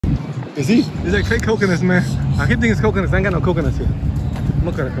You see? It's like fake coconuts, man. I keep thinking it's coconuts. I ain't got no coconuts here.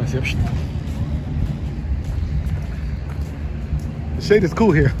 Look at across here. The shade is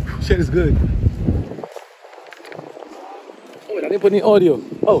cool here. Shade is good. Oh, wait, I didn't put any audio.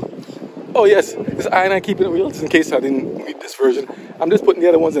 Oh yes. This I keeping it real, just in case I didn't read this version. I'm just putting the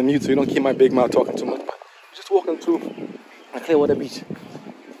other ones on mute so you don't keep my big mouth talking too much. But I'm just walking through Clearwater Beach. Just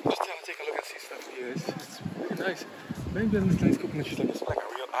trying to take a look and see stuff here. It's really nice. Maybe on this nice coconut trees like this, like a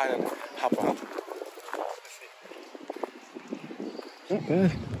real island. Hop on. Let's see. Not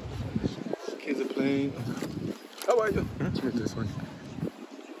bad. Kids are playing. How are you? Let's make this one.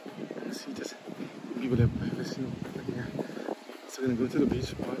 Let's see this. People that breakfast, you know, here. So we're gonna go to the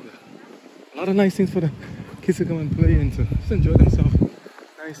beach. A lot of nice things for the kids to come and play and to just enjoy themselves.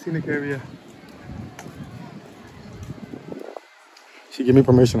 Nice scenic area. She gave me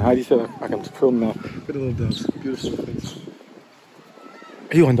permission. Heidi said I can film now. Look at the little doves. Beautiful things.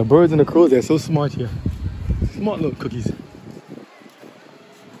 Yo, and the birds and the crows, they're so smart here. Smart little cookies.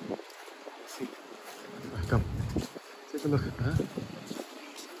 Let's see. Right, come. Take a look. Huh?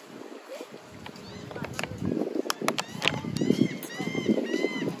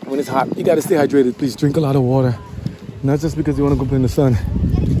 When it's hot, you gotta stay hydrated. Please drink a lot of water. Not just because you want to go play in the sun.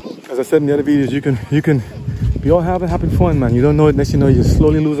 As I said in the other videos, you can be all having fun, man. You don't know it, next you know you're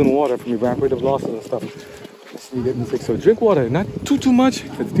slowly losing water from evaporative losses and stuff. You're getting sick. So drink water, not too much.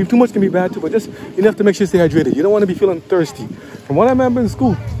 Too much can be bad too, but just enough to make sure you stay hydrated. You don't want to be feeling thirsty. From what I remember in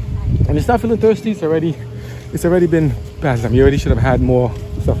school, when you start feeling thirsty, it's already been past time. You already should have had more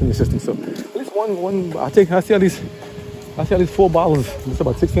stuff in your system. So at least one. I see at least 4 bottles. It's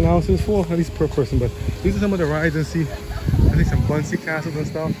about 16 ounces, 4 at least per person. But these are some of the rides and see. I think some bouncy castles and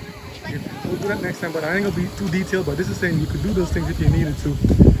stuff. We'll do that next time, but I ain't gonna be too detailed. But this is saying you could do those things if you needed to.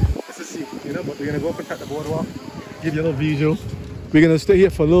 Let's just see, you know. But we're gonna go up and cut the boardwalk, give you a little visual. We're gonna stay here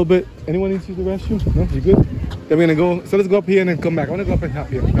for a little bit. Anyone needs to use the restroom? No, you good? Then we're gonna go. So let's go up here and then come back. I wanna go up and help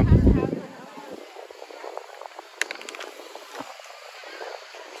here. Come.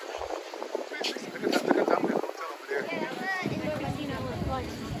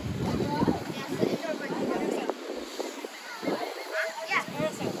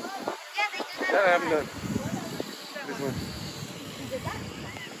 That I haven't done. This one.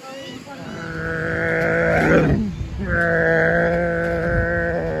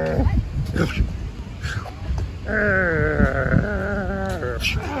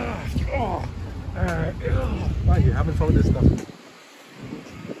 Why are you having fun with this stuff?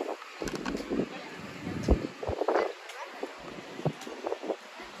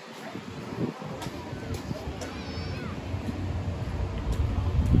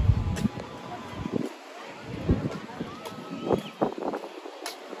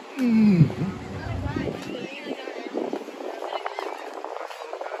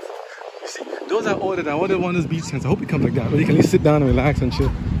 Those I ordered one of those beach tents. I hope it comes like that, where you can at least sit down and relax and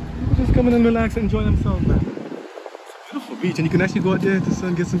chill. People just come in and relax and enjoy themselves, man. It's a beautiful beach, and you can actually go out there to the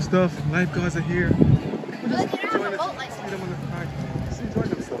sun, get some stuff. Lifeguards are here. People just enjoy them on the park. Just enjoy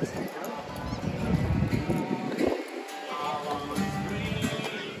themselves.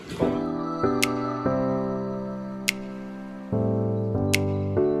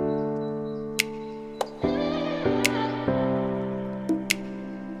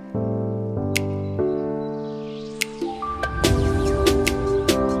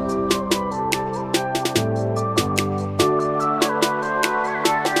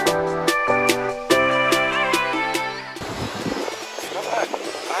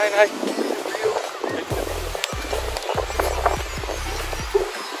 Hi.